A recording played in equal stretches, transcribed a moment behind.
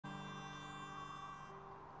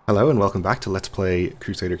Hello and welcome back to Let's Play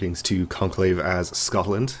Crusader Kings 2 Conclave as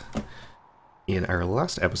Scotland. In our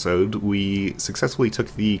last episode, we successfully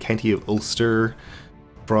took the County of Ulster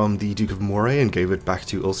from the Duke of Moray and gave it back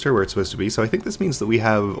to Ulster where it's supposed to be, so I think this means that we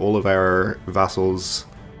have all of our vassals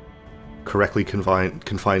correctly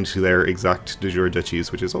confined to their exact de jure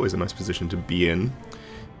duchies, which is always a nice position to be in,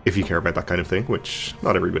 if you care about that kind of thing, which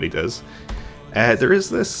not everybody does. There is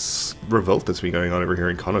this revolt that's been going on over here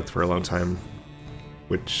in Connaught for a long time,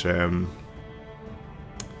 which,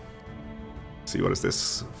 see, what is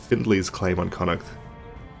this? Findlay's claim on Connaught.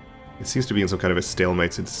 It seems to be in some kind of a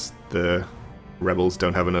stalemate since the rebels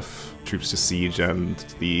don't have enough troops to siege and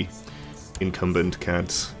the incumbent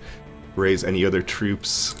can't raise any other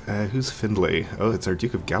troops. Who's Findlay? Oh, it's our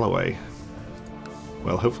Duke of Galloway.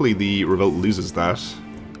 Well, hopefully the revolt loses that,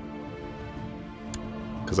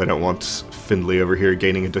 because I don't want Findlay over here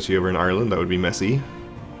gaining a duchy over in Ireland. That would be messy.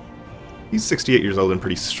 He's 68 years old and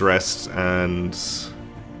pretty stressed, and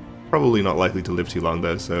probably not likely to live too long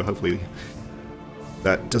though, so hopefully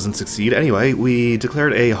that doesn't succeed. Anyway, we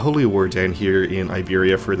declared a holy war down here in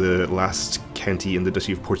Iberia for the last county in the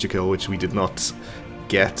Duchy of Portugal, which we did not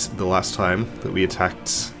get the last time that we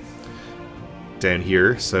attacked down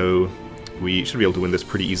here, so we should be able to win this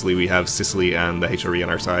pretty easily. We have Sicily and the HRE on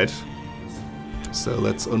our side. So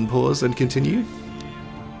let's unpause and continue.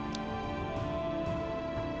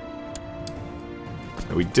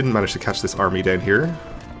 We didn't manage to catch this army down here,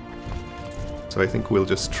 so I think we'll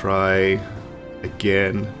just try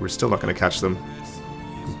again. We're still not going to catch them.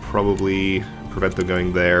 We'll probably prevent them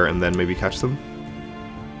going there and then maybe catch them.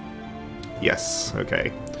 Yes,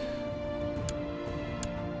 okay.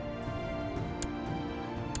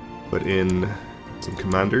 Put in some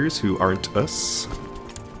commanders who aren't us.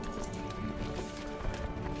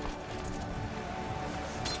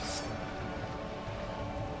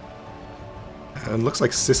 And looks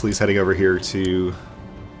like Sicily's heading over here to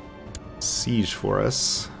siege for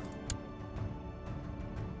us.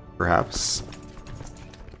 Perhaps.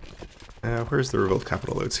 Where's the revolt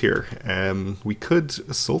capital? It's here. We could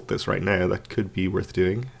assault this right now. That could be worth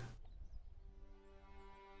doing.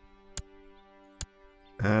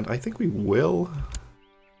 And I think we will.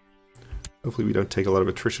 Hopefully we don't take a lot of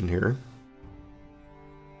attrition here.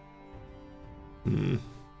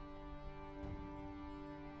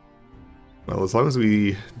 Well, as long as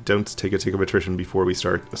we don't take a tick of attrition before we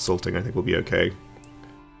start assaulting, I think we'll be okay.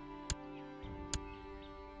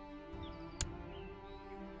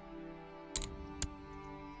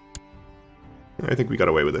 I think we got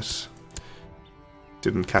away with it.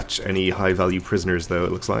 Didn't catch any high-value prisoners, though,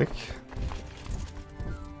 it looks like.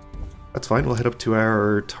 That's fine, we'll head up to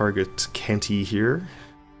our target county here.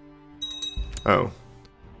 Oh.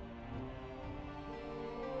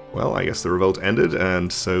 Well, I guess the revolt ended,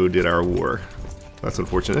 and so did our war. That's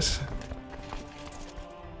unfortunate.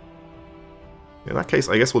 In that case,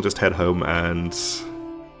 I guess we'll just head home and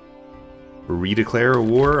redeclare a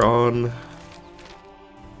war on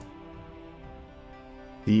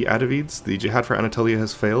the Atavids. The jihad for Anatolia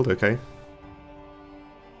has failed, okay.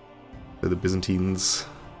 So the Byzantines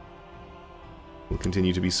will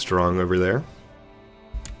continue to be strong over there.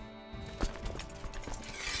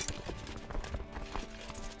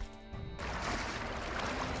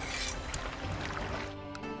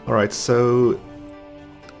 Alright, so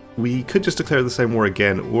we could just declare the same war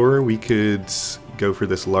again, or we could go for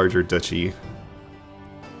this larger duchy,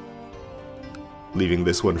 leaving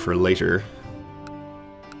this one for later,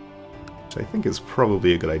 which I think is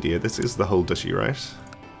probably a good idea. This is the whole duchy, right?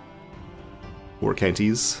 4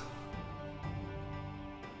 counties.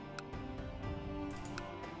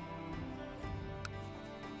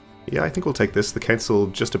 Yeah, I think we'll take this. The council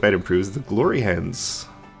just about improves. The glory hounds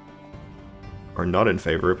are not in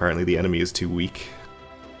favor. Apparently the enemy is too weak.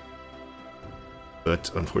 But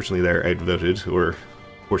unfortunately they're outvoted, or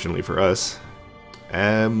fortunately for us.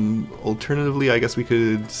 Alternatively, I guess we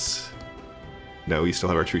could... No, we still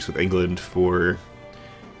have our truce with England for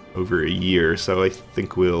over a year, so I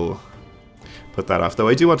think we'll put that off. Though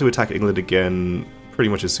I do want to attack England again pretty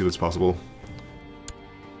much as soon as possible.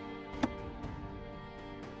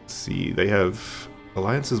 Let's see, they have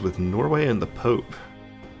alliances with Norway and the Pope.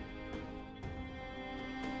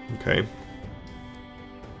 Okay.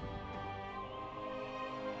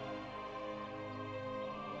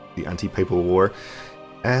 The anti-papal war.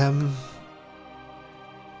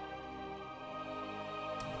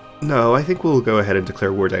 No, I think we'll go ahead and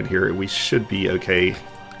declare war down here. We should be okay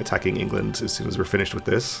attacking England as soon as we're finished with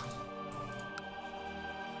this.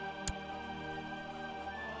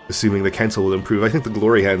 Assuming the council will improve. I think the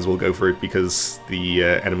glory hounds will go for it because the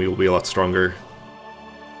enemy will be a lot stronger.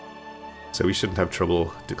 So we shouldn't have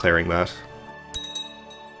trouble declaring that.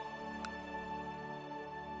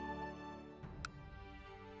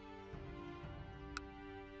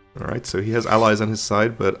 Alright, so he has allies on his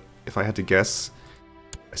side, but if I had to guess,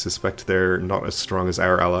 I suspect they're not as strong as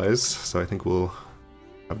our allies, so I think we'll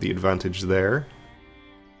have the advantage there.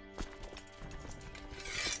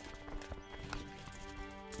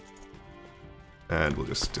 And we'll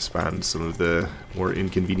just disband some of the more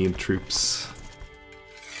inconvenient troops.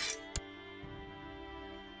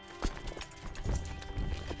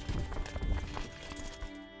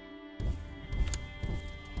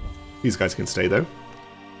 These guys can stay though.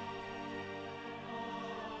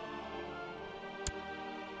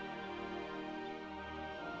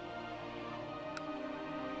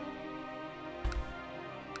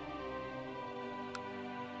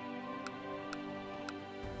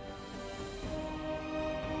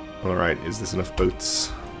 Alright, is this enough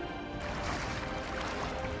boats?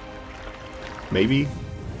 Maybe?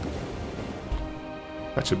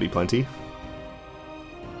 That should be plenty.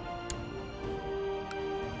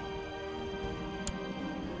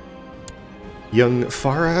 Young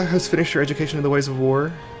Farah has finished her education in the ways of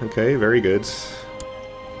war. Okay, very good.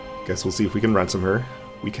 Guess we'll see if we can ransom her.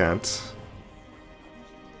 We can't.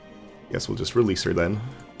 Guess we'll just release her then.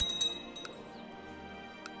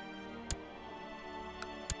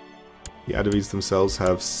 The Adavis themselves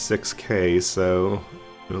have 6k, so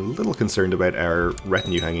I'm a little concerned about our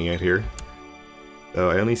retinue hanging out here. So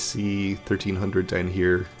I only see 1300 down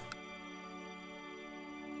here.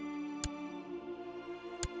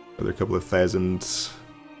 Another couple of thousand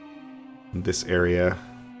in this area.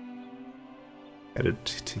 Headed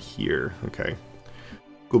to here. Okay.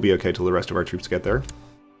 We'll be okay till the rest of our troops get there.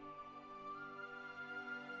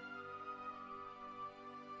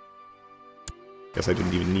 Guess I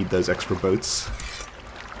didn't even need those extra boats.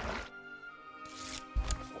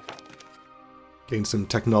 Gained some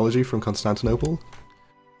technology from Constantinople.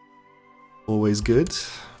 Always good.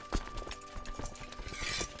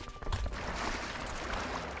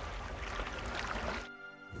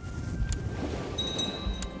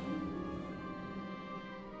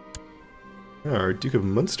 Our Duke of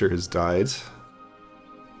Munster has died.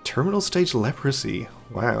 Terminal stage leprosy.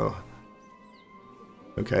 Wow.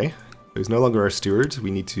 Okay. He's no longer our steward.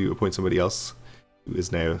 We need to appoint somebody else who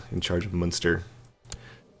is now in charge of Munster.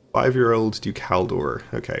 5-year-old Duke Haldor.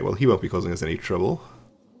 Okay, well he won't be causing us any trouble.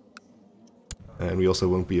 And we also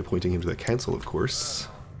won't be appointing him to the council, of course.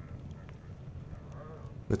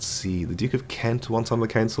 Let's see, the Duke of Kent wants on the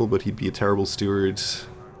council, but he'd be a terrible steward.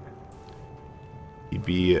 He'd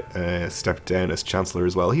be stepped down as Chancellor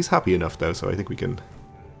as well. He's happy enough though, so I think we can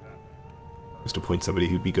just appoint somebody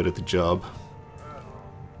who'd be good at the job.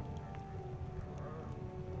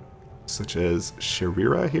 Such as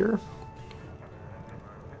Sharira here.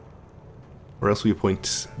 Or else we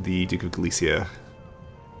appoint the Duke of Galicia,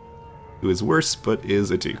 who is worse but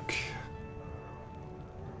is a duke.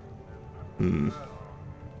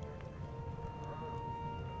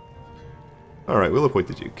 Alright, we'll appoint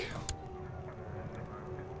the Duke.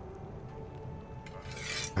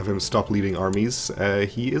 Have him stop leading armies.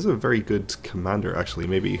 He is a very good commander, actually.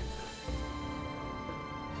 Maybe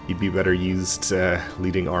he'd be better used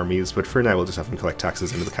leading armies, but for now we'll just have him collect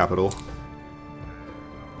taxes into the capital.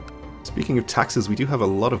 Speaking of taxes, we do have a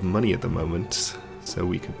lot of money at the moment, so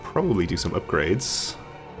we could probably do some upgrades.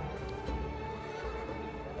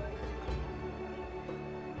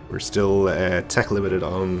 We're still tech limited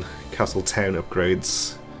on Castle Town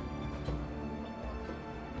upgrades.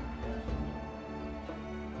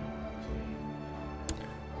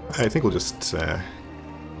 I think we'll just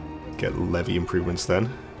get levy improvements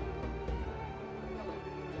then.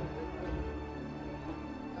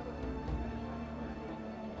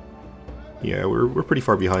 Yeah, we're pretty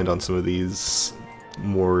far behind on some of these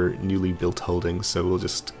more newly built holdings, so we'll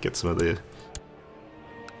just get some of the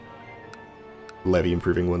levy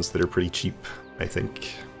improving ones that are pretty cheap, I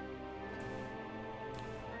think.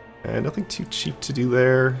 And nothing too cheap to do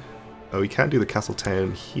there. Oh, we can do the Castle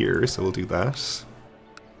Town here, so we'll do that.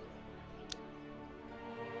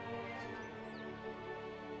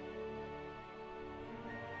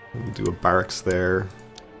 We'll do a barracks there.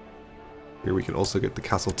 Here we can also get the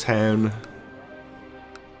Castle Town.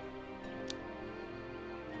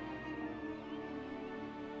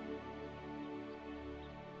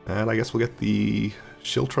 And I guess we'll get the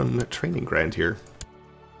Shiltron training ground here.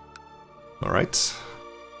 Alright.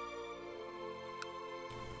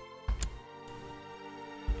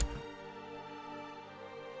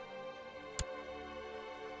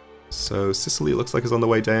 So Sicily looks like is on the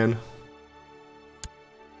way down.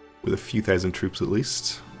 With a few thousand troops at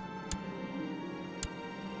least.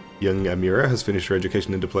 Young Amira has finished her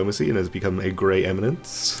education in diplomacy and has become a Grey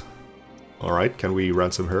Eminence. Alright, can we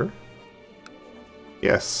ransom her?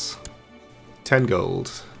 Yes. 10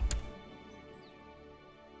 gold.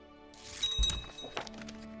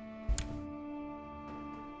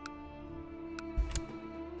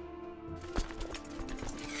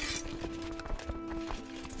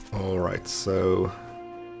 Alright, so...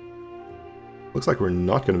 looks like we're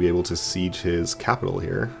not going to be able to siege his capital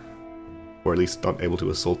here. Or at least not able to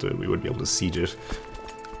assault it. We would be able to siege it.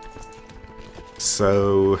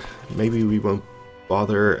 So maybe we won't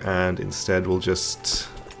bother, and instead we'll just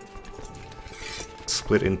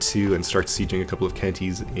split in two and start sieging a couple of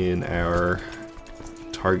counties in our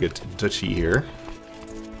target duchy here.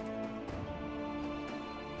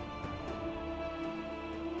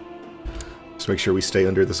 Just make sure we stay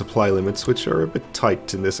under the supply limits, which are a bit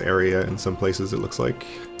tight in this area in some places, it looks like.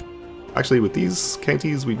 Actually, with these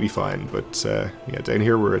counties, we'd be fine, but yeah, down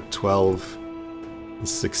here we're at 12 and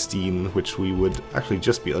 16, which we would actually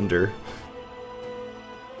just be under.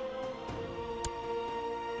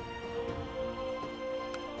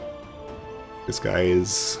 This guy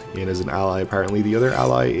is in as an ally, apparently. The other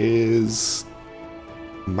ally is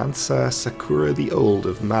Mansa Sakura the Old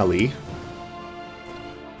of Mali.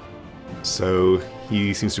 So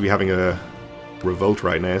he seems to be having a revolt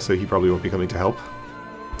right now, so he probably won't be coming to help.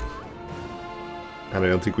 And I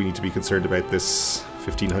don't think we need to be concerned about this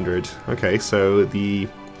 1500. Okay, so the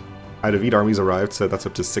Adavid armies arrived, so that's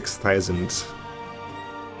up to 6,000.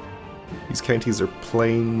 These counties are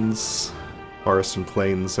plains, forest and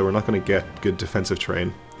plains, so we're not going to get good defensive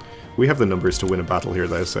terrain. We have the numbers to win a battle here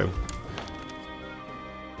though, so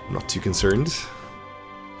I'm not too concerned.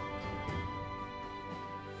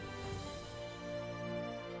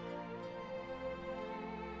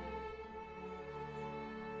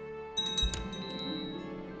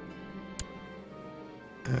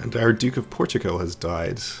 And our Duke of Portugal has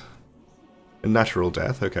died. A natural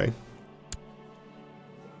death, okay.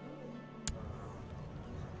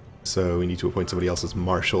 So we need to appoint somebody else as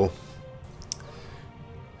Marshal.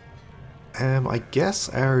 I guess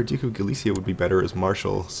our Duke of Galicia would be better as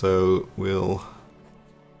Marshal, so we'll...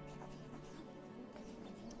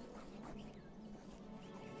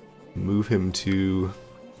 move him to...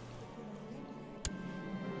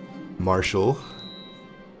 Marshal.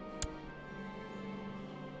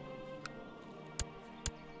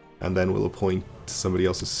 And then we'll appoint somebody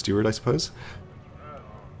else as steward, I suppose.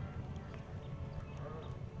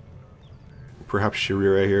 Perhaps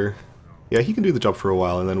Shirira here. Yeah, he can do the job for a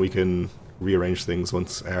while, and then we can rearrange things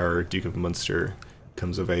once our Duke of Munster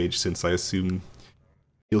comes of age, since I assume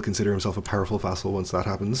he'll consider himself a powerful vassal once that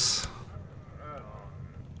happens.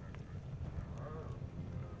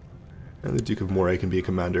 And the Duke of Moray can be a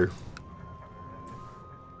commander.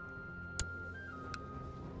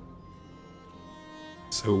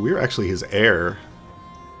 So we're actually his heir.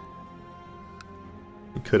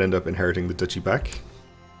 We could end up inheriting the duchy back.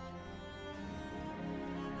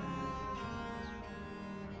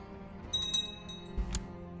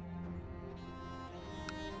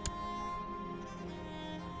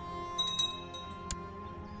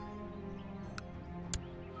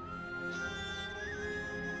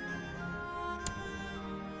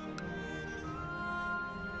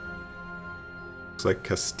 Looks like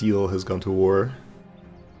Castile has gone to war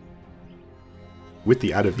with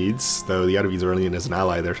the Adavids, though the Adavids are only in as an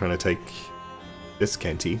ally. They're trying to take this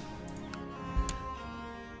county.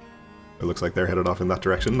 It looks like they're headed off in that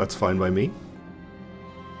direction. That's fine by me.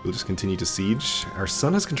 We'll just continue to siege. Our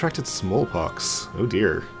son has contracted smallpox. Oh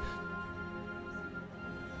dear.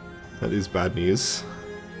 That is bad news.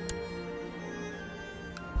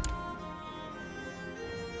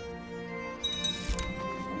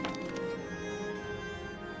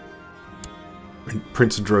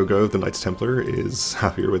 Prince Drogo, the Knights Templar, is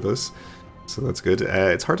happier with us, so that's good.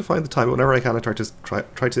 It's hard to find the time, but whenever I can, I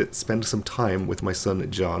try to spend some time with my son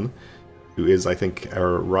John, who is, I think,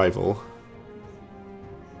 our rival.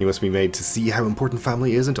 He must be made to see how important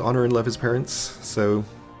family is and to honor and love his parents, so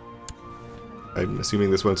I'm assuming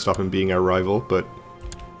this won't stop him being our rival, but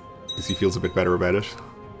at least he feels a bit better about it.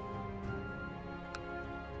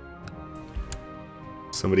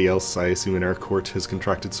 Somebody else, I assume, in our court has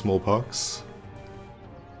contracted smallpox.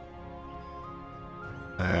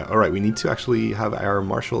 Alright, we need to actually have our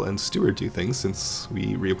Marshal and Steward do things since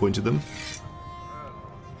we reappointed them.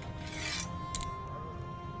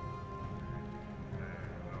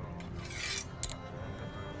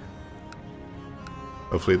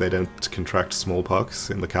 Hopefully they don't contract smallpox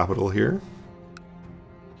in the capital here.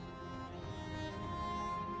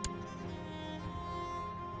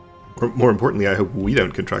 Or more importantly, I hope we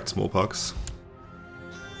don't contract smallpox.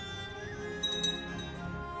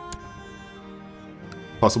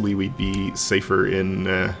 Possibly we'd be safer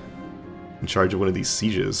in charge of one of these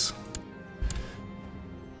sieges.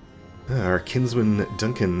 Our kinsman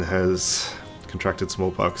Duncan has contracted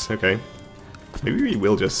smallpox. Okay. Maybe we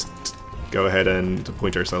will just go ahead and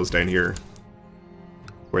appoint ourselves down here,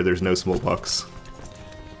 where there's no smallpox.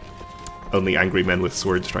 Only angry men with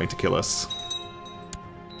swords trying to kill us.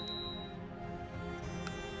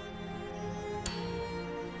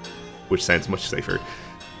 Which sounds much safer.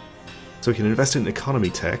 So we can invest in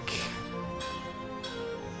economy tech.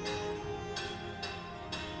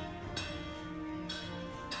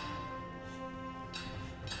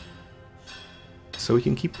 So we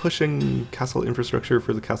can keep pushing castle infrastructure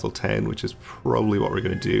for the castle town, which is probably what we're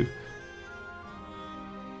going to do.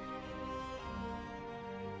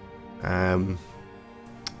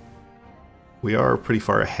 We are pretty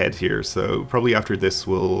far ahead here, so probably after this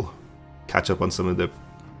we'll catch up on some of the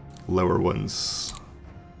lower ones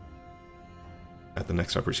at the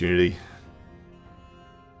next opportunity.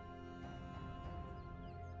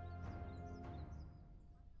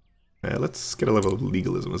 Let's get a level of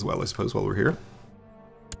legalism as well, I suppose, while we're here.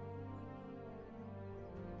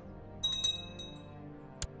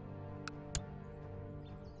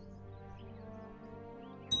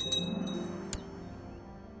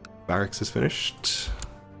 Barracks is finished.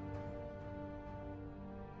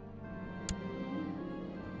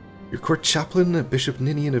 Your court chaplain, Bishop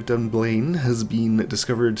Ninian of Dunblane, has been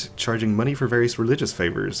discovered charging money for various religious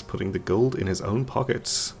favours, putting the gold in his own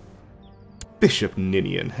pockets. Bishop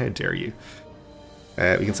Ninian, how dare you.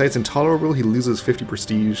 We can say it's intolerable. He loses 50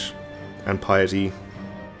 prestige and piety,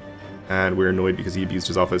 and we're annoyed because he abused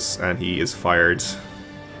his office and he is fired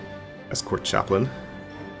as court chaplain.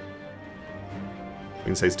 We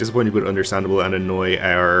can say it's disappointing but understandable and annoy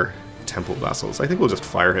our temple vassals. I think we'll just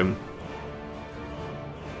fire him.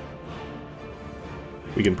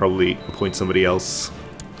 We can probably appoint somebody else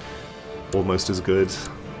almost as good.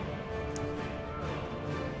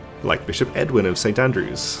 Like Bishop Edwin of St.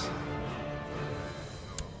 Andrews.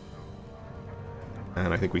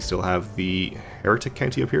 And I think we still have the Heretic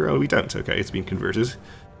County up here. Oh, we don't. Okay, it's been converted.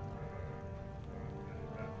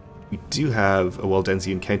 We do have a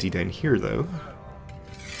Waldensian County down here, though.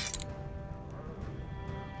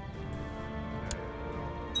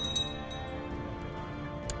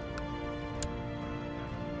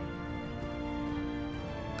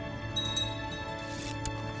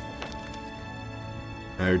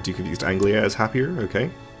 Our Duke of East Anglia is happier, okay.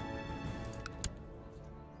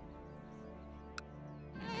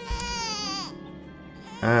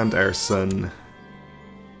 And our son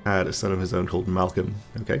had a son of his own called Malcolm,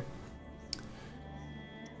 okay.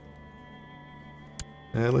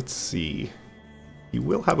 Let's see. He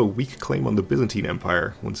will have a weak claim on the Byzantine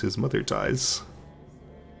Empire once his mother dies.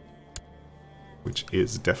 Which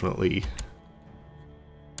is definitely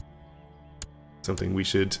something we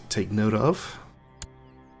should take note of.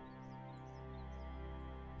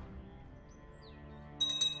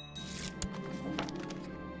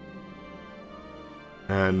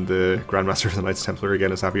 And the Grandmaster of the Knights Templar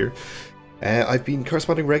again is happier. I've been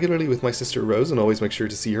corresponding regularly with my sister Rose and always make sure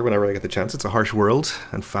to see her whenever I get the chance. It's a harsh world,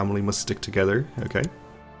 and family must stick together. Okay.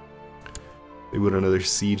 They win another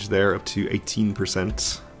siege there, up to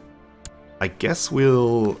 18%. I guess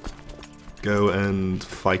we'll go and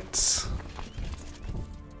fight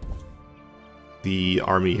the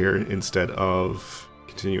army here instead of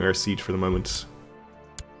continue our siege for the moment.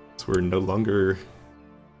 So we're no longer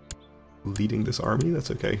leading this army.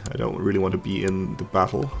 That's okay. I don't really want to be in the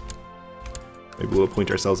battle. Maybe we'll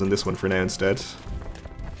appoint ourselves in this one for now instead.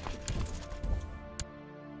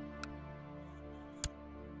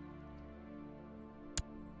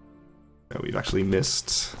 Oh, we've actually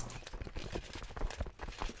missed.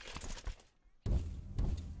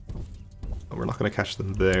 Oh, we're not going to catch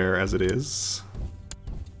them there as it is.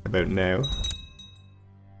 About now.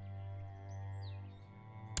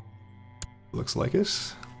 Looks like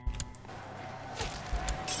it.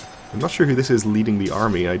 I'm not sure who this is leading the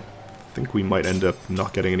army. I think we might end up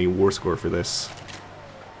not getting any war score for this.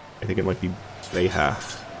 I think it might be Beha,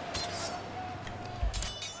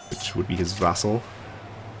 which would be his vassal.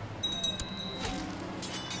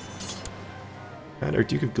 And our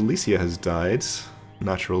Duke of Galicia has died.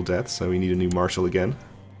 Natural death, so we need a new marshal again.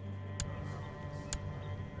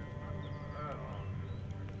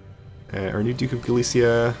 Our new Duke of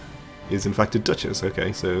Galicia is in fact a duchess.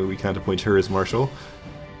 Okay, so we can't appoint her as marshal.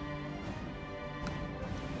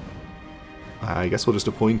 I guess we'll just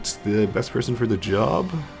appoint the best person for the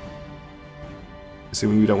job.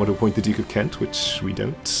 Assuming we don't want to appoint the Duke of Kent, which we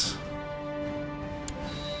don't.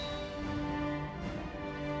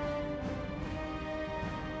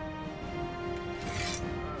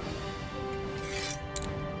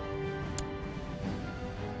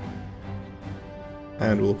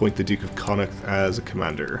 and we'll appoint the Duke of Connacht as a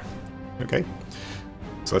commander. Okay,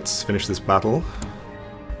 so let's finish this battle.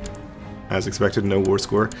 As expected, no war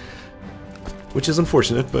score, which is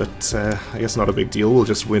unfortunate, but I guess not a big deal. We'll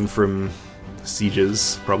just win from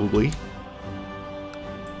sieges, probably.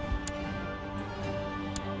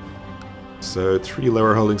 So 3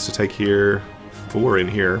 lower holdings to take here, 4 in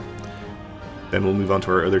here. Then we'll move on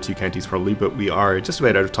to our other 2 counties probably, but we are just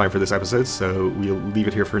about out of time for this episode, so we'll leave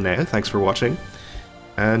it here for now. Thanks for watching,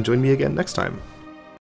 and join me again next time.